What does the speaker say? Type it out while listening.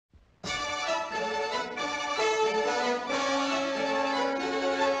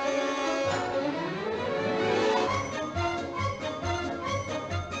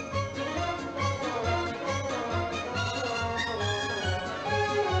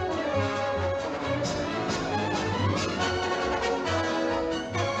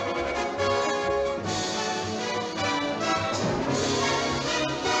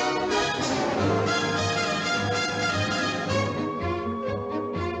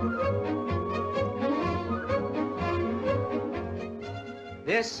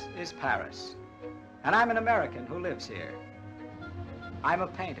This is Paris, and I'm an American who lives here. I'm a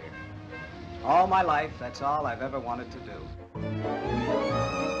painter. All my life, that's all I've ever wanted to do.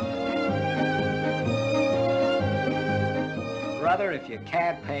 Brother, if you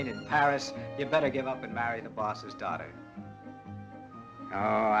can't paint in Paris, you better give up and marry the boss's daughter. Oh,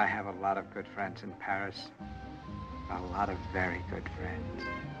 I have a lot of good friends in Paris. A lot of very good friends.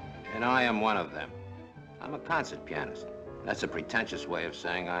 And I am one of them. I'm a concert pianist. That's a pretentious way of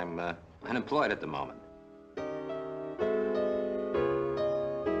saying I'm unemployed at the moment.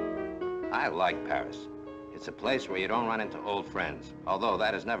 I like Paris. It's a place where you don't run into old friends, although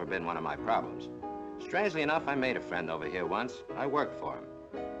that has never been one of my problems. Strangely enough, I made a friend over here once. I worked for him.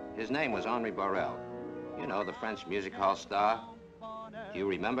 His name was Henri Baurel. You know, the French music hall star. Do you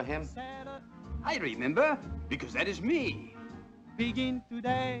remember him? I remember, because that is me. Begin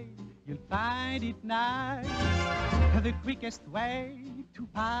today, you'll find it nice. The quickest way to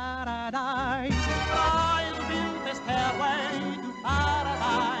paradise. I'll build a stairway to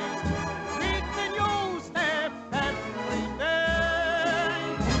paradise. With the new step every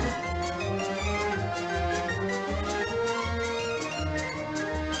day.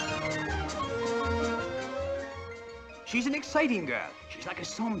 She's an exciting girl. She's like a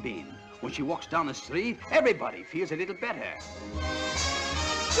sunbeam. When she walks down the street, everybody feels a little better.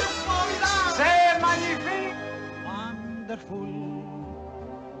 C'est magnifique! Wonderful,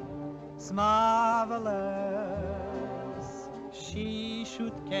 it's marvelous. She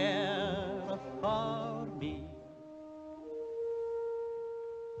should care for me.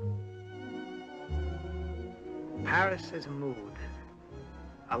 Paris is a mood,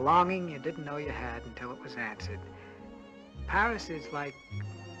 a longing you didn't know you had until it was answered. Paris is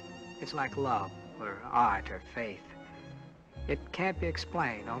it's like love, or art, or faith. It can't be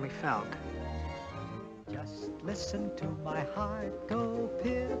explained, only felt. Just listen to my heart go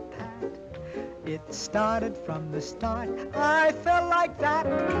pit-pat. It started from the start. I felt like that.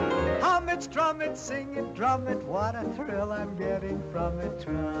 Hum it, strum it, sing it, drum it. What a thrill I'm getting from it.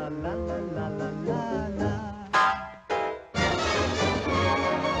 Tra-la-la-la-la-la-la.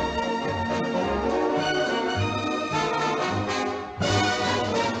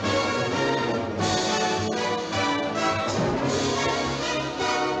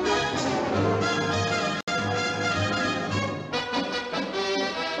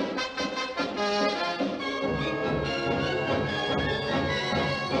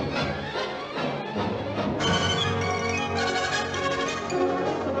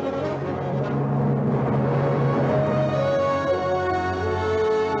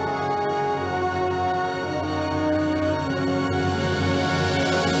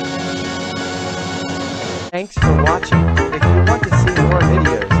 Thanks for watching.